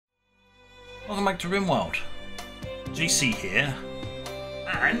Welcome back to RimWorld. GC here,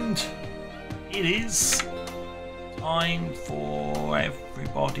 and it is time for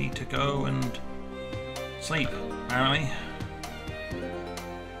everybody to go and sleep, apparently.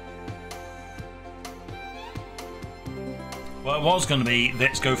 Well, it was going to be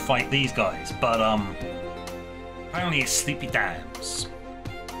let's go fight these guys, but apparently it's sleepy times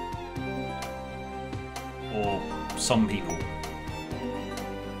for some people.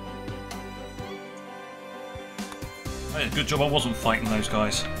 Hey, good job I wasn't fighting those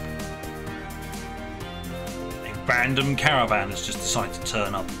guys. A random caravan has just decided to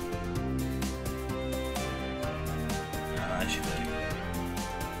turn up. Actually,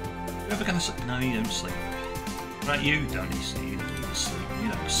 you ever going to sleep? No, you don't sleep. Right, you don't need to sleep. You don't need to sleep.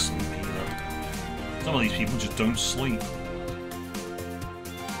 You don't sleep either. Some of these people just don't sleep.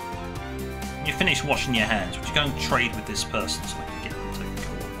 When you finish washing your hands, would you go and trade with this person so I can get them to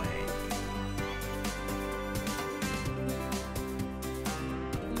go away?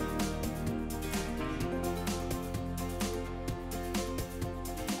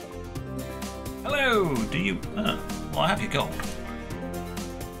 Hello, do you... well, I have your gold.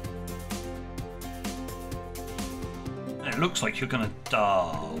 It looks like you're gonna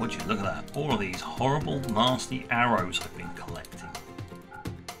die. Would you look at that? All of these horrible, nasty arrows I've been collecting.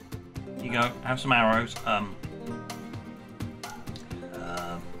 Here you go, have some arrows.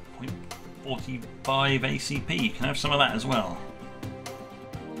 0.45 ACP, you can have some of that as well.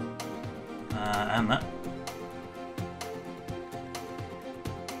 And that.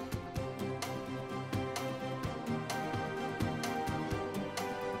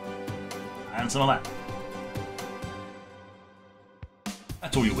 And some of that.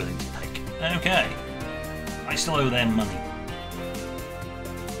 That's all you're willing to take. Okay. I still owe them money.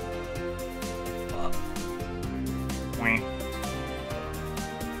 But...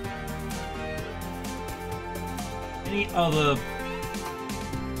 Any other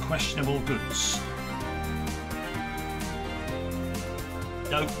questionable goods?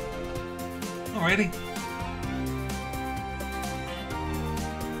 No. Not really.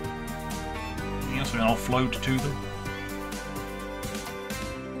 Anything else we can offload to them?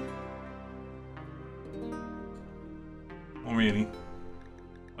 Really,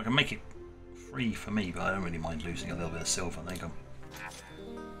 I can make it free for me, but I don't really mind losing a little bit of silver. There you go.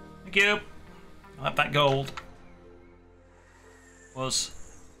 Thank you. I'll have that gold. Was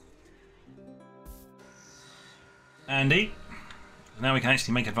handy. Now we can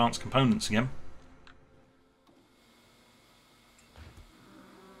actually make advanced components again.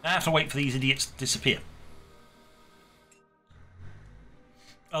 I have to wait for these idiots to disappear.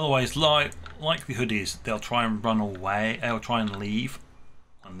 Otherwise, likelihood is they'll try and run away, they'll try and leave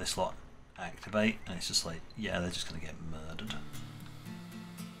when this lot activate, and it's just like, yeah, they're just going to get murdered.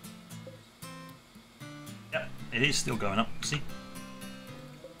 Yep, it is still going up, see?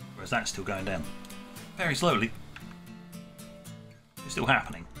 Whereas that's still going down. Very slowly. It's still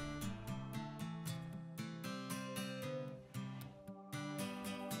happening.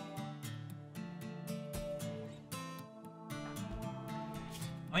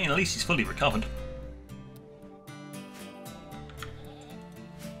 I mean, at least he's fully recovered.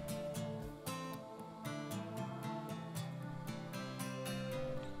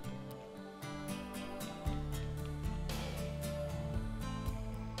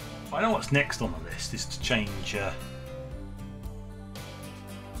 I know what's next on the list is to change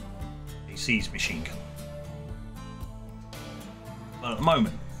PC's machine gun. But at the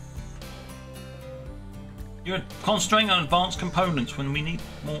moment, you're concentrating on advanced components when we need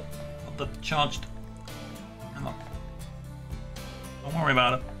more of the charged ammo. Don't worry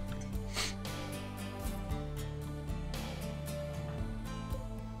about it.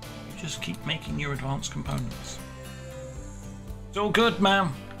 You just keep making your advanced components. It's all good,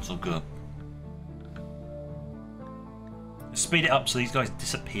 ma'am. It's all good. Let's speed it up so these guys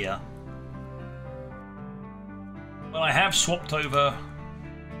disappear. Well, I have swapped over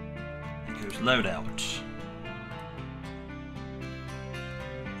Neko's loadout.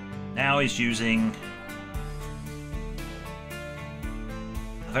 Now he's using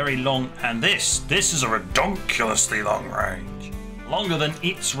a very long, and this is a ridiculously long range, longer than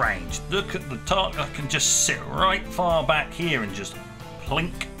its range. Look at the target. I can just sit right far back here and just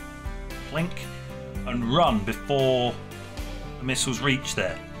plink, plink, and run before the missiles reach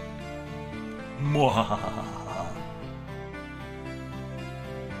there. Mwahaha.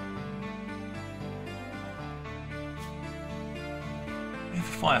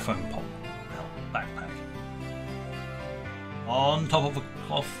 Fire foam pop backpack on top of a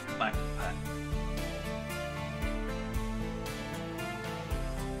cloth backpack.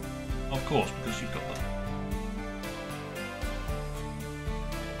 Of course, because you've got the...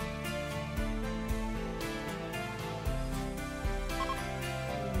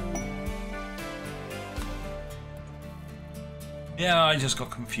 Yeah, I just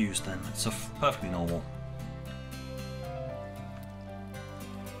got confused then. It's perfectly normal.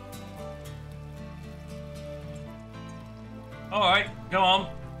 Alright, go on.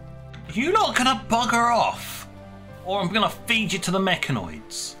 You lot gonna bugger off? Or I'm gonna feed you to the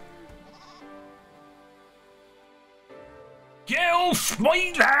mechanoids. Get off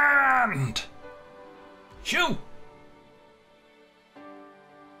my land! Shoo!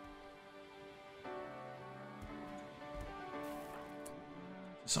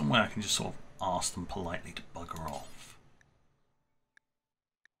 Somewhere I can just sort of ask them politely to bugger off.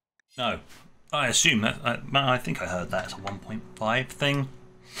 No. I assume that, I think I heard that as a 1.5 thing.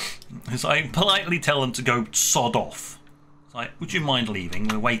 As I politely tell them to go sod off. It's like, would you mind leaving?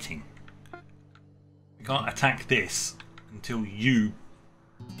 We're waiting. We can't attack this until you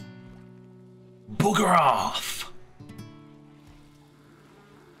bugger off.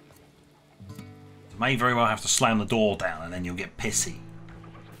 You may very well have to slam the door down and then you'll get pissy.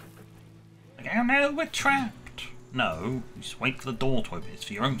 Like, oh no, we're trapped. No, you just wait for the door to open. It's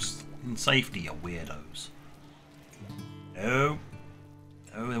for your own safety, you weirdos. No.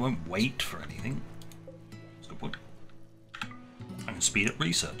 No, they won't wait for anything. That's a good point. I can speed up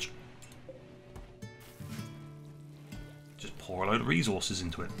research. Just pour a load of resources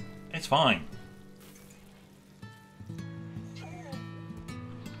into it. It's fine.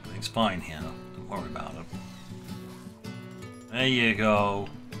 Everything's fine here. Don't worry about it. There you go.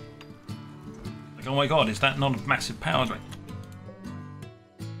 Like, oh my god, is that not a massive power drain?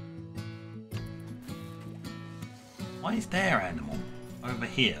 Why is their animal over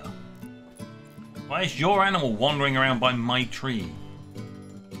here? Why is your animal wandering around by my tree?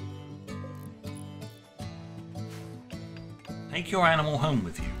 Take your animal home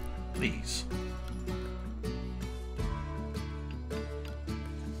with you, please.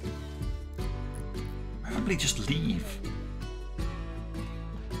 Probably just leave.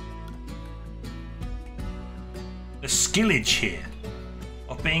 The skillage here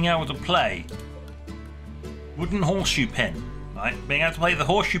of being able to play wooden horseshoe pin, right? Being able to play the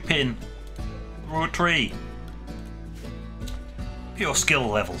horseshoe pin through a tree. Pure skill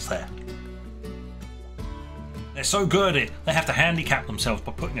levels there. They're so good at it, they have to handicap themselves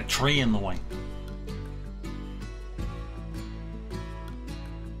by putting a tree in the way.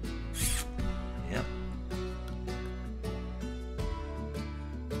 Yep.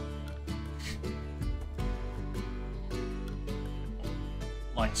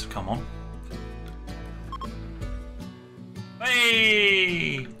 Lights have come on.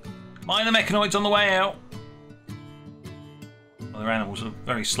 Hey! Mind the mechanoids on the way out. Well, their animals are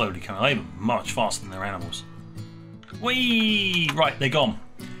very slowly coming. They move much faster than their animals. Whee! Right, they're gone.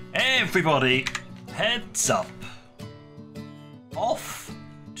 Everybody, heads up. Off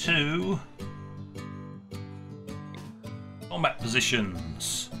to combat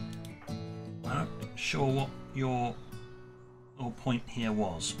positions. I'm not sure what your point here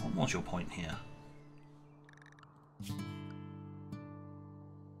was. What was your point here?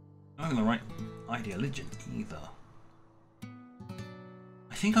 Not in the right ideology either.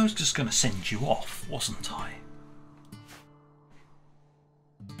 I think I was just going to send you off, wasn't I?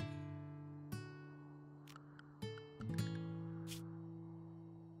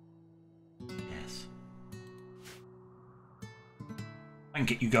 Yes. I can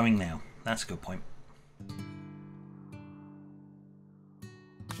get you going now. That's a good point.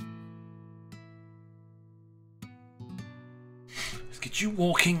 Let's get you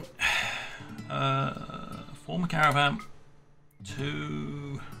walking. Form a caravan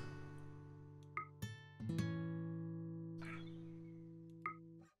to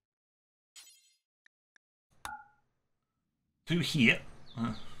here.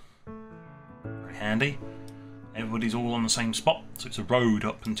 Very handy. Everybody's all on the same spot, so it's a road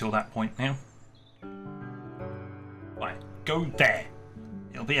up until that point now. Right, go there.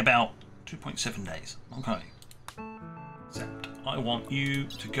 It'll be about 2.7 days. Okay. Except I want you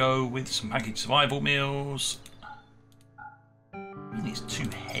to go with some packaged survival meals. It's too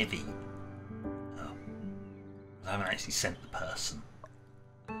heavy. Oh. I haven't actually sent the person.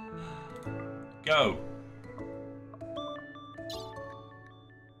 Go.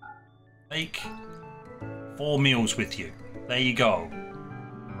 Take 4 meals with you. There you go.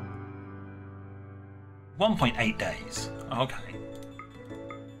 1.8 days. Okay.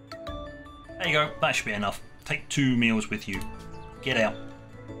 There you go. That should be enough. Take 2 meals with you. Get out.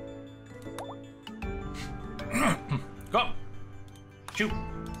 Go. Shoot.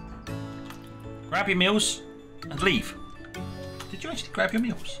 Grab your meals and leave. Did you actually grab your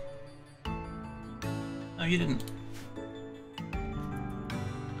meals? No, you didn't.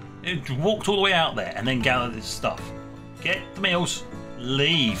 You walked all the way out there and then gathered this stuff. Get the meals,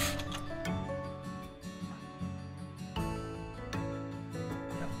 leave.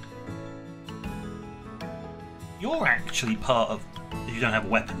 You're actually part of... You don't have a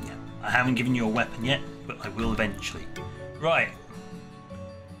weapon yet. I haven't given you a weapon yet, but I will eventually. Right.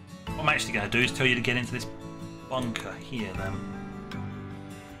 What I'm actually going to do is tell you to get into this bunker here then.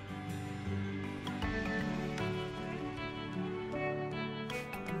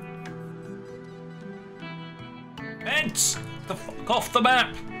 Vents! The fuck off the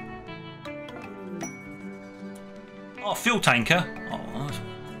map! Oh, fuel tanker. Oh, that's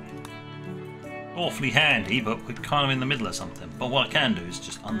awfully handy, but we're kind of in the middle of something. But what I can do is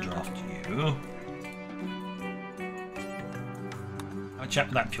just undraft you. Have a chat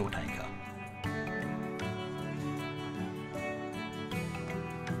with that fuel tanker.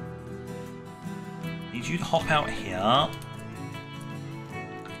 Need you to hop out here.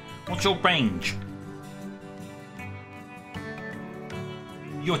 What's your range?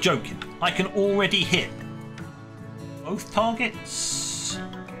 You're joking. I can already hit both targets.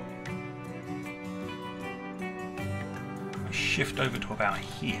 I shift over to about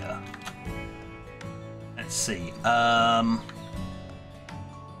here. Let's see. A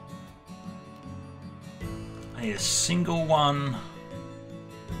single one.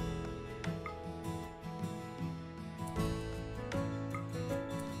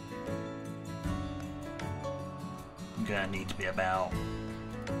 I'm gonna need to be about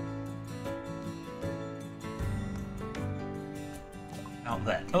out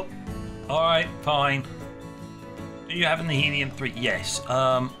there. Oh, all right, fine. Do you have the helium-3? Yes.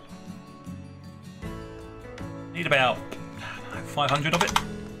 Need about 500 of it.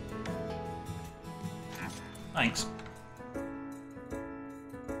 Thanks.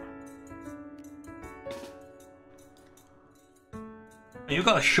 You've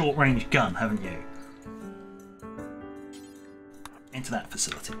got a short-range gun, haven't you? Into that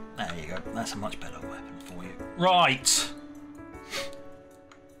facility. There you go. That's a much better weapon for you. Right.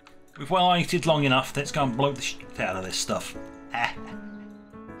 We've waited long enough. Let's go and blow the shit out of this stuff.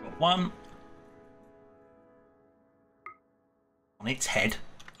 Drop one. On its head.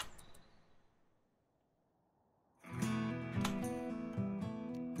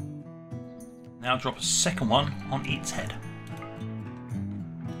 Now drop a second one on its head.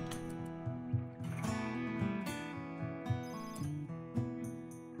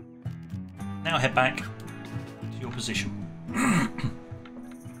 Now head back to your position.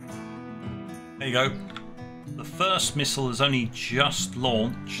 There you go. The first missile is only just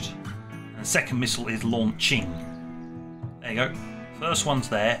launched, and the second missile is launching. There you go. First one's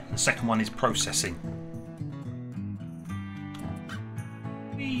there, the second one is processing.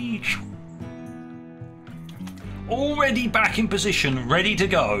 Already back in position, ready to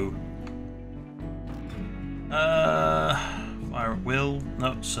go. Fire at will.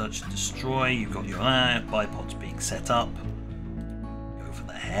 No, search and destroy. You've got your bipods being set up. Go for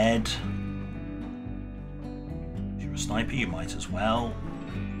the head. If you're a sniper, you might as well.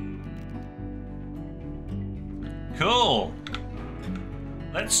 Cool.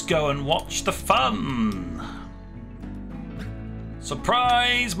 Let's go and watch the fun.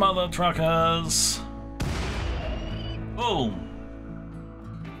 Surprise, mother truckers. Boom.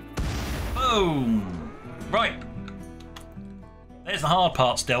 Boom. Right. There's the hard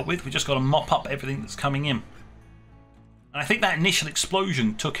parts dealt with. We just got to mop up everything that's coming in. And I think that initial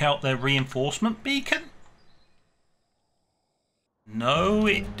explosion took out their reinforcement beacon. No,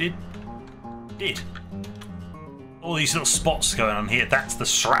 it did. All these little spots going on here, that's the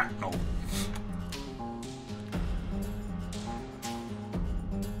shrapnel.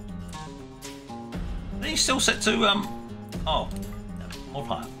 Are you still set to, oh, no, hold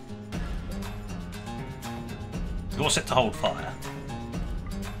fire. You're set to hold fire.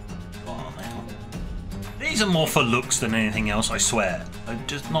 Oh, man. These are more for looks than anything else, I swear. I'm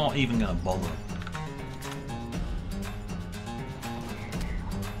just not even going to bother.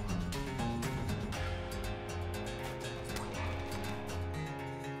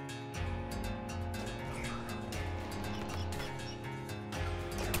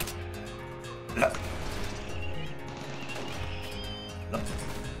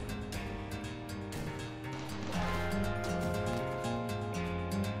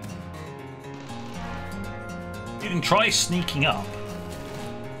 You can try sneaking up.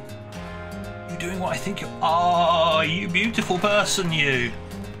 You're doing what I think you are. You beautiful person, you.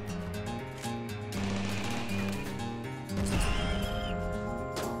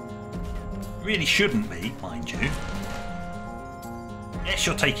 Really shouldn't be, mind you. Yes,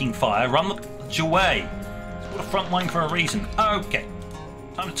 you're taking fire. Run the away. It's called a front line for a reason. Okay.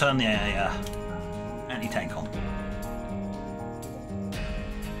 Time to turn the anti-tank on.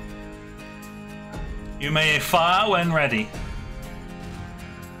 You may fire when ready.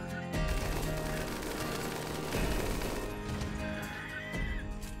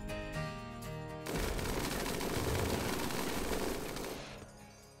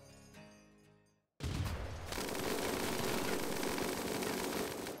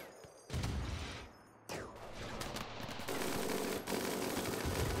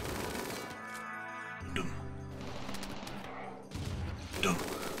 Done.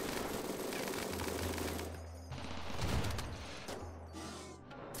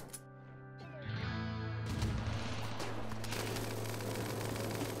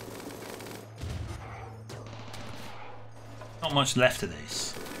 Not much left of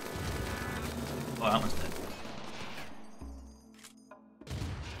this. Oh, that one's dead.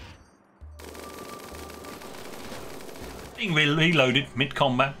 Being reloaded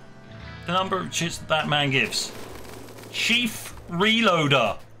mid-combat. The number of shits that man gives. Chief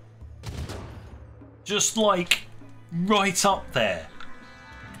Reloader. Just like right up there.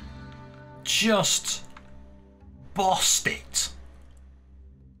 Just bossed it.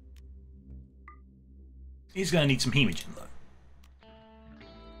 He's going to need some hemorrhaging though.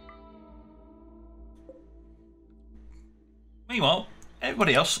 Meanwhile,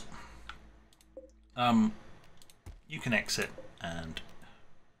 everybody else, you can exit and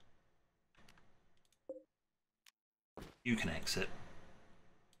you can exit.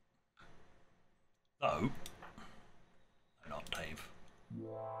 So, no, not Dave.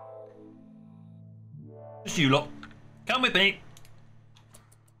 Just you lot. Come with me.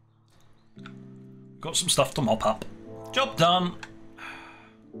 Got some stuff to mop up. Job done.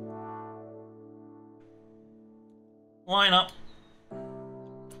 Line up.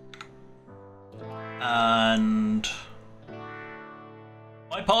 And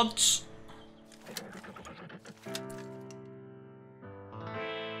iPods.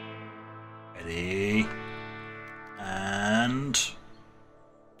 Ready. And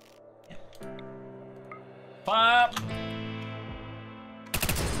yep. Fire.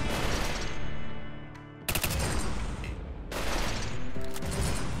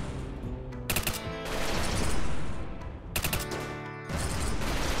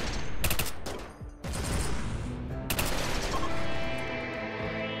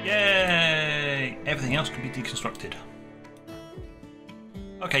 Yay! Everything else can be deconstructed.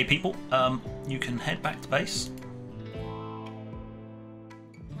 Okay, people, you can head back to base.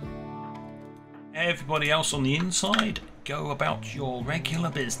 Everybody else on the inside, go about your regular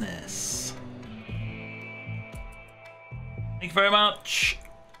business. Thank you very much.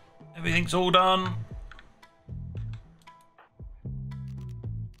 Everything's all done.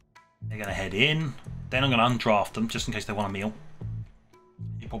 They're going to head in. Then I'm going to undraft them just in case they want a meal.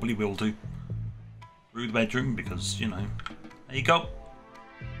 You probably will do. Through the bedroom because, you know, there you go.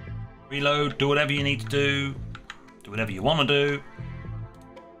 Reload, do whatever you need to do. Do whatever you want to do.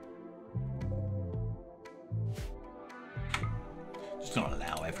 Just going to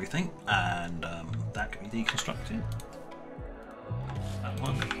allow everything. And that can be deconstructed. That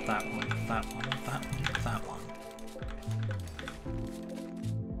one, that one, that one, that one, that one.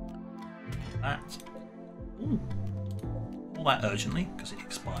 That. Ooh. All that urgently, because it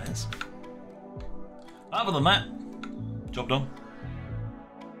expires. Other than that, job done.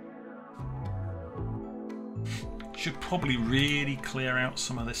 Should probably really clear out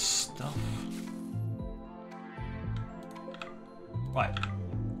some of this stuff. Right,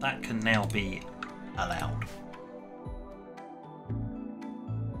 that can now be allowed.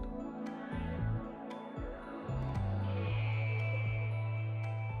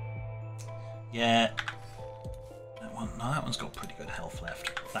 Yeah, that one. No, that one's got pretty good health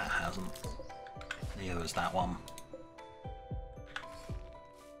left. That hasn't. Neither has that one.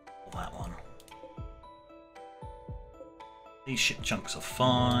 Or that one. These ship chunks are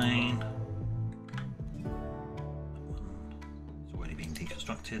fine. That one is already being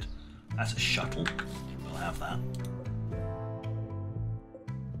deconstructed. That's a shuttle. We'll have that.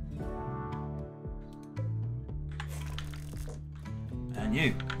 And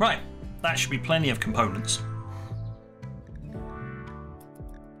you. Right. That should be plenty of components.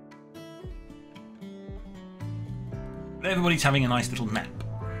 But everybody's having a nice little nap.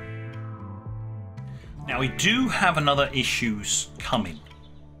 Now we do have another issues coming.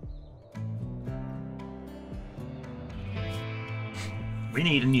 We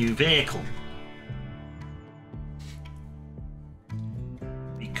need a new vehicle.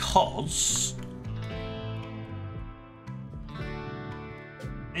 because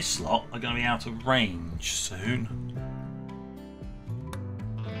this lot are going to be out of range soon.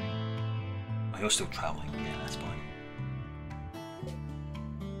 Oh, you're still travelling. Yeah, that's fine.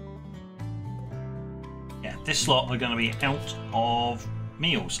 Yeah, this lot are going to be out of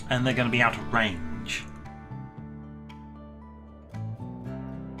meals and they're going to be out of range.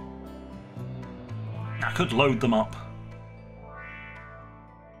 I could load them up.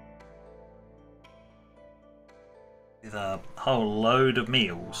 With a whole load of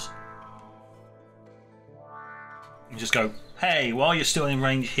meals. And just go, hey, while you're still in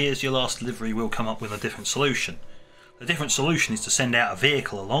range, here's your last delivery. We'll come up with a different solution. The different solution is to send out a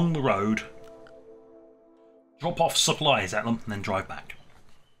vehicle along the road, drop off supplies at them, and then drive back.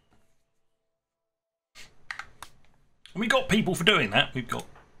 And we got people for doing that. We've got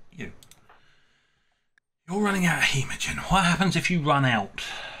you. You're running out of hemogen. What happens if you run out?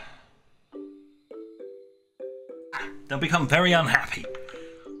 They'll become very unhappy.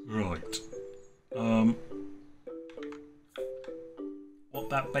 Right. What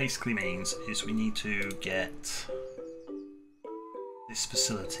that basically means is we need to get this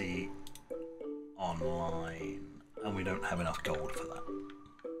facility online, and we don't have enough gold for that.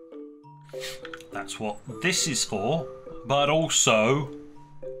 That's what this is for, but also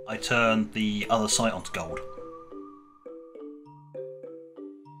I turned the other site onto gold.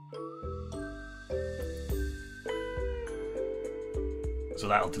 So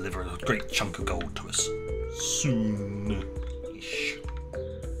that'll deliver a great chunk of gold to us soon-ish.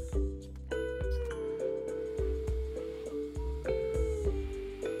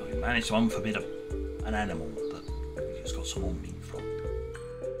 We managed to unforbid an animal that we just got some more meat from,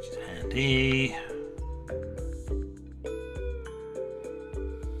 which is handy.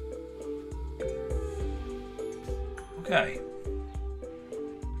 Okay.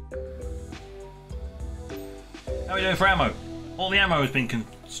 How are we doing for ammo? All the ammo has been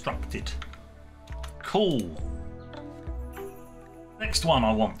constructed. Cool. Next one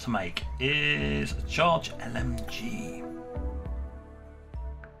I want to make is a charge LMG.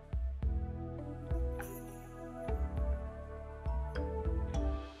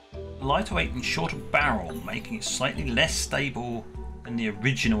 Lighter weight and shorter barrel, making it slightly less stable than the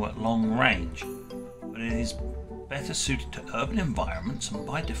original at long range, but it is better suited to urban environments and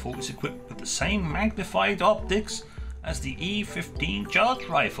by default is equipped with the same magnified optics as the E15 charge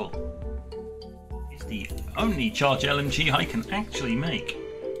rifle. It's the only charge LMG I can actually make.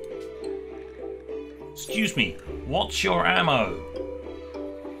 Excuse me, what's your ammo?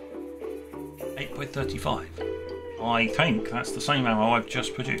 8x35. I think that's the same ammo I've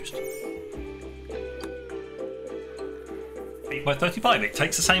just produced. 8x35, it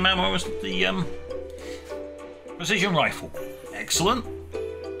takes the same ammo as the precision rifle. Excellent.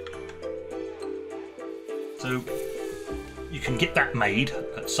 So you can get that made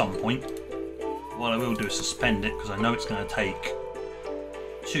at some point. What I will do is suspend it because I know it's going to take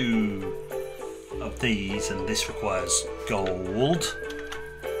 2 of these and this requires gold.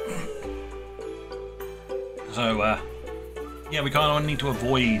 So yeah, we kind of need to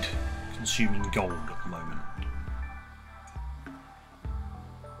avoid consuming gold at the moment.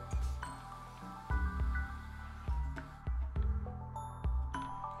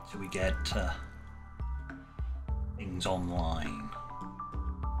 So we get things online.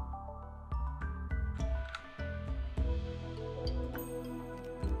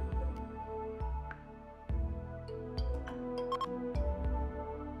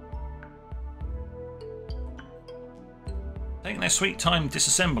 Taking their sweet time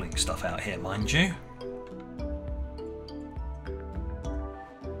disassembling stuff out here, mind you.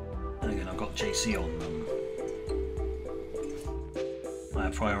 And again, I've got JC on them. I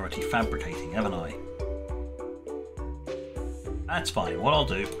have priority fabricating, haven't I? That's fine. What I'll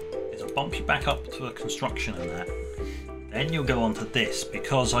do is I'll bump you back up to a construction and that. Then you'll go on to this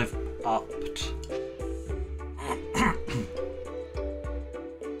because I've upped.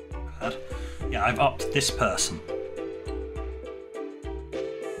 Yeah, I've upped this person.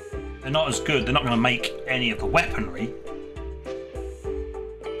 They're not as good, they're not going to make any of the weaponry.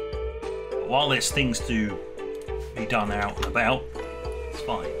 But while there's things to be done out and about, it's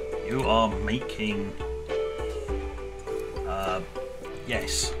fine. You are making...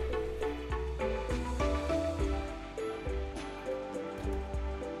 yes.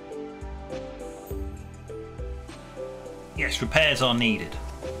 Yes, repairs are needed.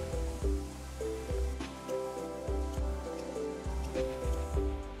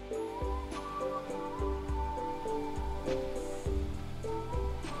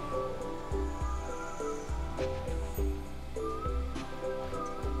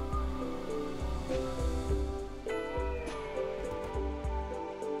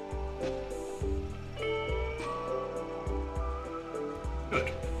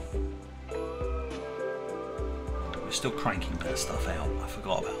 still cranking that stuff out. I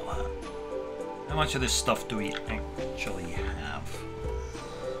forgot about that. How much of this stuff do we actually have?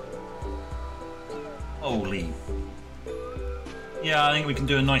 Holy. Yeah, I think we can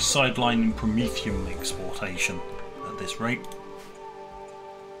do a nice sideline in Prometheum exportation at this rate.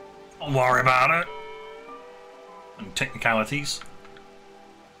 Don't worry about it. And technicalities.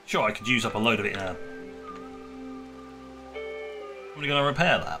 Sure, I could use up a load of it in a... I'm going to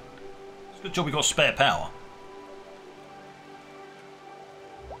repair that. It's a good job we got spare power.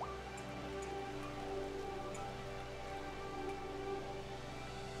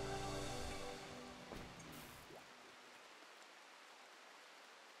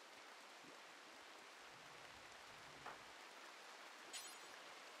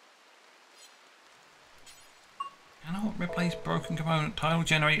 Cannot replace broken component. Tile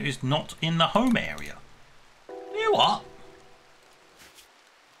generator is not in the home area. You know what?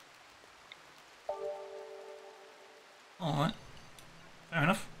 Alright. Fair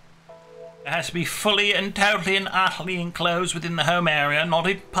enough. It has to be fully and totally and utterly enclosed within the home area, not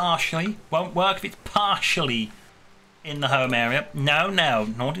partially. Won't work if it's partially in the home area. No, no.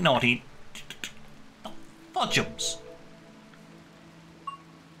 Naughty, naughty. Fudgeums.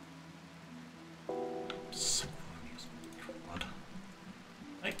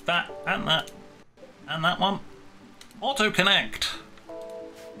 Take that, and that one. Auto connect.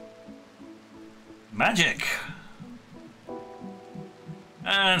 Magic.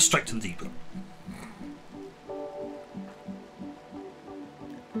 And straight to the depot.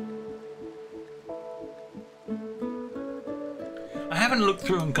 I haven't looked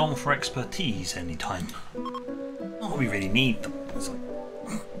through and gone for expertise anytime. Not that we really need them. It's like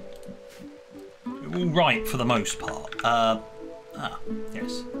we're all right for the most part.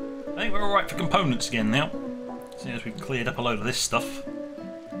 Yes. I think we're alright for components again now. See, as we've cleared up a load of this stuff.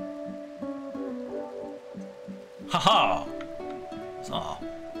 Haha! Ah.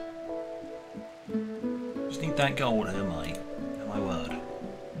 Just need that gold here, mate. Oh my word.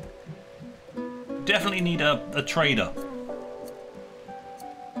 Definitely need a trader.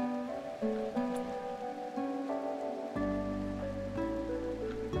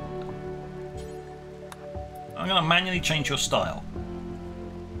 I'm going to manually change your style.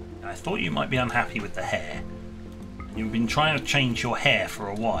 I thought you might be unhappy with the hair. You've been trying to change your hair for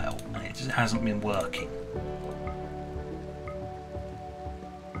a while, and it just hasn't been working.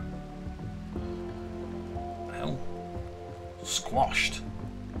 Well, squashed.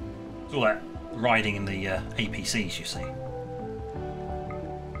 It's all that riding in the APCs, you see.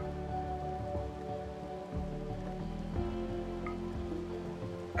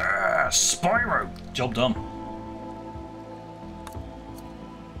 Spyro! Job done.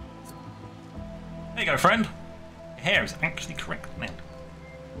 There you go, friend. Your hair is actually correct now.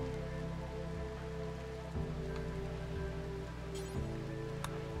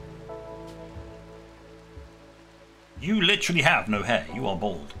 You literally have no hair. You are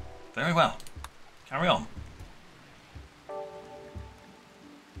bald. Very well. Carry on.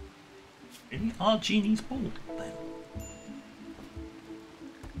 Really? Are genies bald then?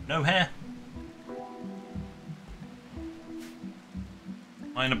 No hair.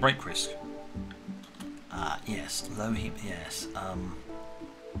 Minor break risk. Yes, low heat, yes.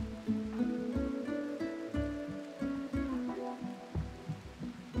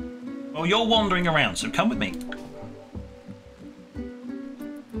 Well, you're wandering around, so come with me.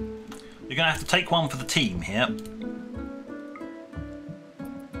 You're going to have to take one for the team here.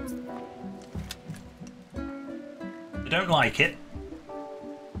 They don't like it.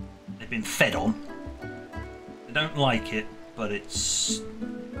 They've been fed on. They don't like it, but it's...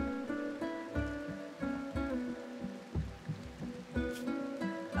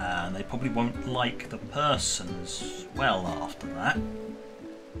 And they probably won't like the persons well after that.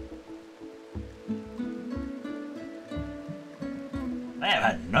 They have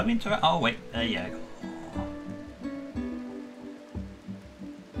had no interaction. Oh wait, there you go.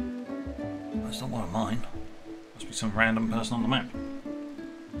 That's not one of mine. Must be some random person on the map.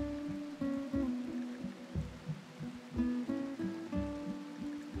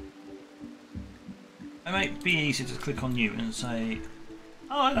 It might be easy to click on you and say,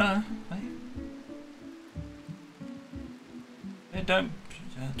 oh, I don't know. They don't.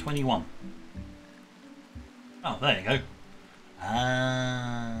 21. Oh, there you go.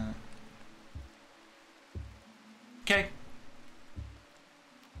 Okay.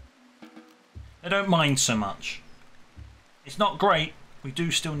 They don't mind so much. It's not great. We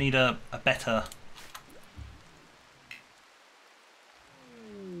do still need a better...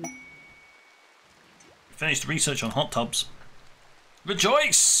 We finished research on hot tubs.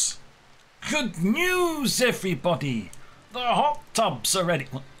 Rejoice! Good news, everybody! The hot tubs are ready.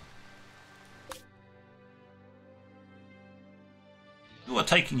 What? You are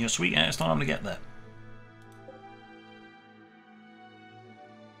taking your sweet ass time to get there.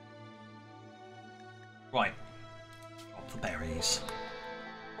 Right. Drop the berries.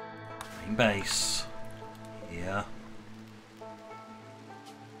 Main base. Here.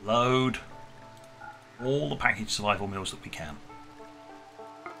 Load all the packaged survival meals that we can.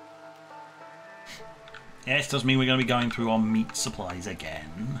 Yes, does mean we're going to be going through our meat supplies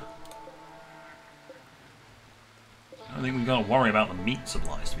again. I don't think we've got to worry about the meat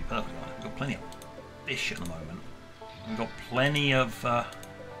supplies, to be perfectly honest. We've got plenty of fish at the moment. We've got plenty of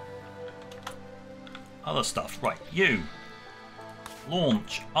other stuff. Right, you.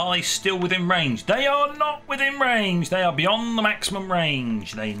 Launch. Are they still within range? They are not within range. They are beyond the maximum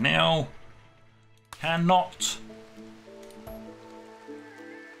range. They now cannot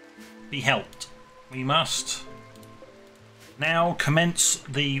be helped. We must now commence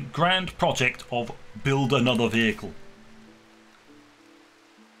the grand project of build another vehicle.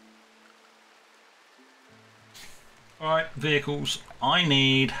 Alright, vehicles. I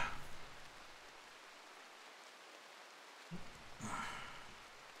need...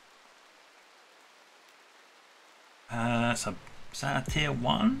 so is that a tier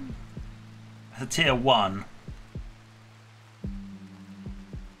 1? That's a tier 1.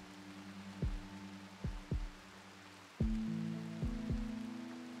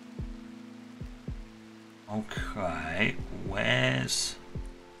 Okay, where's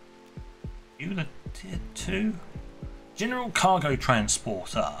you the tier 2? General cargo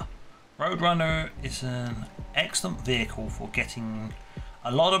transporter. Roadrunner is an excellent vehicle for getting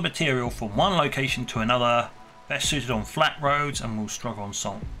a lot of material from one location to another. Best suited on flat roads and will struggle on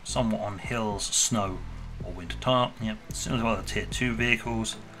somewhat on hills, snow or winter tire. Yep, similar to other tier 2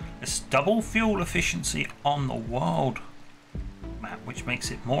 vehicles. It's double fuel efficiency on the world map, which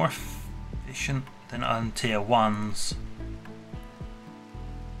makes it more efficient than on tier 1s.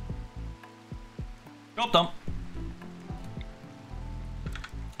 Job done.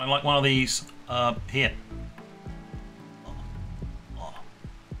 I like one of these here.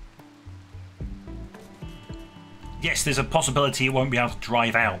 Yes, there's a possibility it won't be able to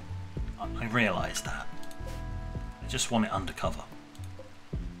drive out. I realise that. I just want it undercover.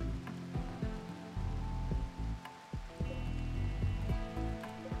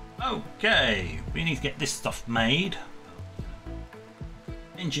 Okay, we need to get this stuff made.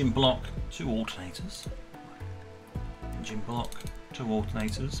 Engine block, 2 alternators. Engine block, 2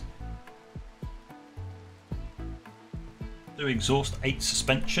 alternators. Do exhaust, 8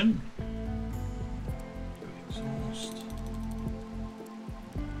 suspension.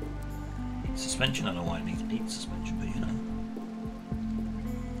 Suspension, I don't know why it needs 8 suspension, but you know.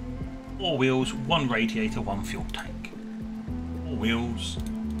 4 wheels, 1 radiator, 1 fuel tank. 4 wheels,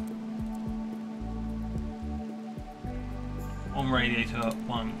 1 radiator,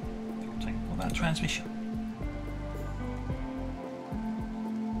 1 fuel tank. What about transmission?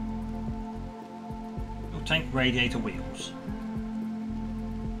 Fuel tank, radiator, wheels.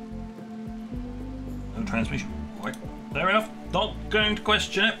 No transmission. Alright, fair enough. Not going to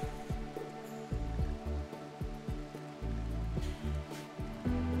question it.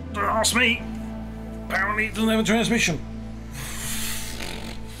 Ask me. Apparently it doesn't have a transmission.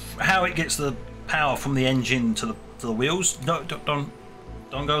 How it gets the power from the engine to the wheels? No, don't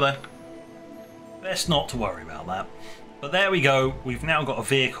go there. Best not to worry about that. But there we go. We've now got a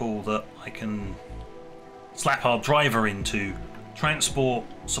vehicle that I can slap our driver into, transport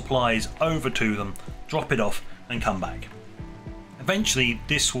supplies over to them, drop it off, and come back. Eventually,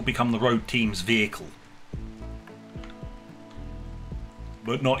 this will become the road team's vehicle.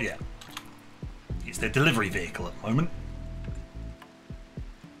 But not yet. It's their delivery vehicle at the moment.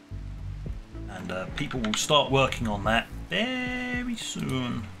 And people will start working on that very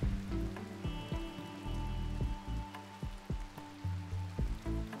soon.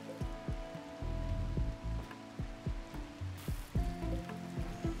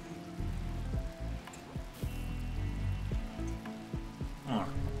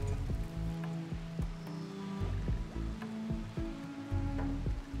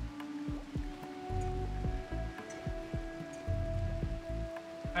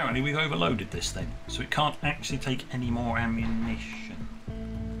 Apparently we've overloaded this thing, so it can't actually take any more ammunition.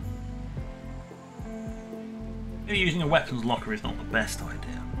 Maybe using a weapons locker is not the best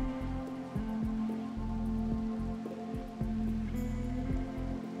idea.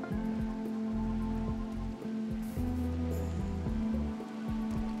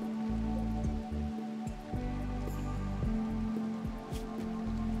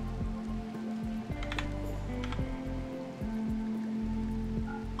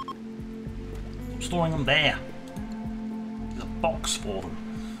 storing them there. There's a box for them.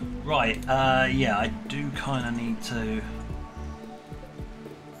 Right, yeah, I do kind of need to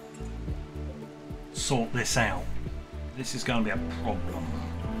sort this out. This is going to be a problem.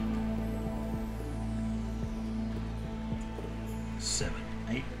 7,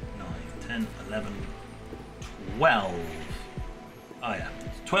 8, 9, 10, 11, 12. Oh yeah,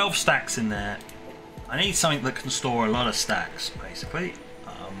 12 stacks in there. I need something that can store a lot of stacks, basically.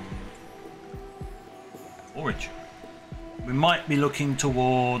 Storage. We might be looking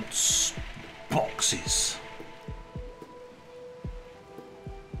towards boxes.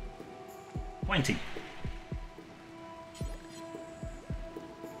 20.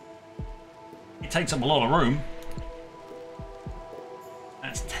 It takes up a lot of room.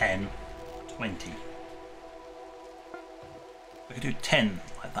 That's 10, 20. I could do 10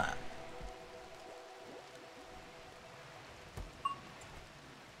 like that.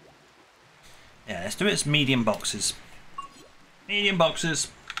 Yeah, let's do it as medium boxes. Medium boxes,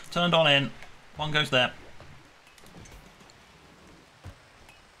 turned on in. One goes there.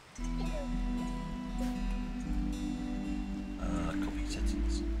 Copy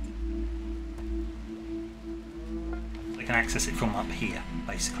settings. I can access it from up here,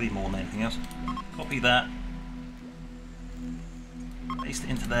 basically, more than anything else. Copy that. Paste it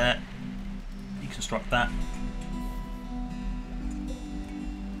into there. Deconstruct that.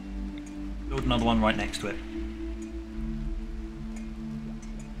 Build another one right next to it.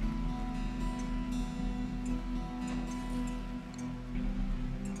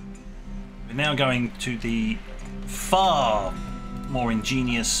 We're now going to the far more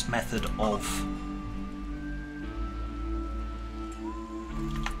ingenious method of...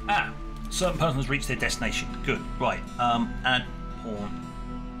 certain person has reached their destination. Good. Right. Add pawn.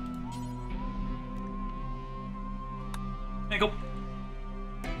 There you go.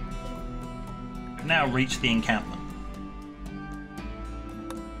 We've now reached the encampment.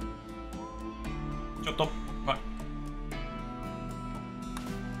 Job done. Right.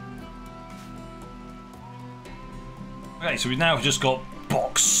 Okay, so we've now just got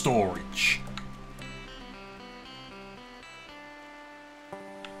box storage.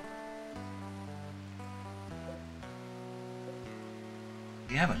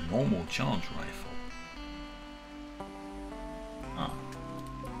 We have a normal charge rifle. Oh.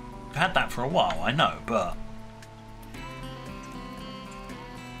 We've had that for a while, I know, but...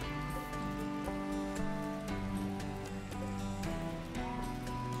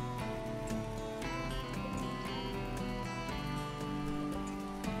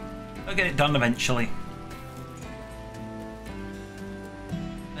 I'll get it done eventually.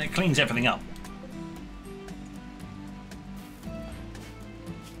 And it cleans everything up.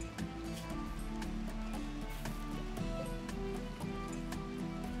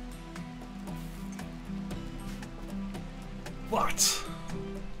 But,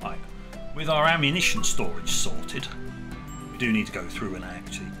 right, with our ammunition storage sorted, we do need to go through and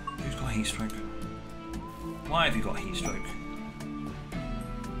actually... Who's got heat stroke? Why have you got heat stroke?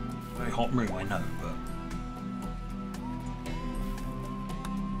 Very hot room, I know, but...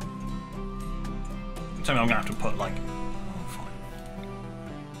 Tell me I'm going to have to put, like... Oh, fine.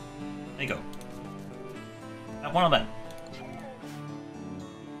 There you go. Have one of them.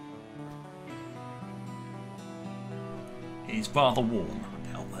 It's rather warm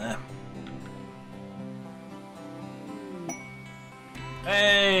out there.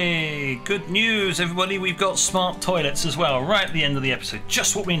 Hey, good news everybody, we've got smart toilets as well, right at the end of the episode.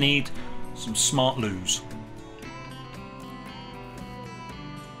 Just what we need, some smart loos.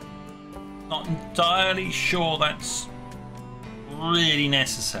 Not entirely sure that's really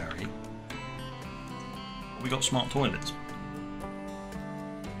necessary. But we got smart toilets.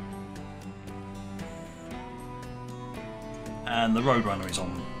 And the Roadrunner is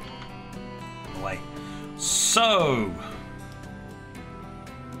on the way. So,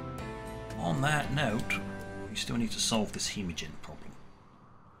 on that note, we still need to solve this hemogen problem.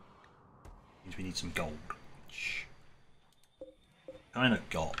 Means we need some gold, which kind of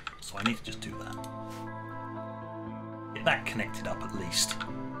got, so I need to just do that. Get that connected up at least.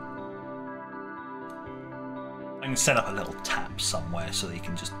 I can set up a little tap somewhere so that you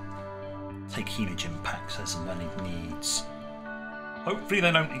can just take hemogen packs as and when it needs. Hopefully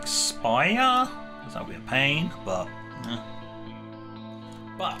they don't expire, because that would be a pain, but...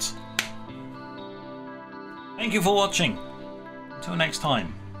 But, thank you for watching. Until next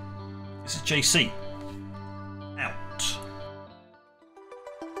time, this is JC.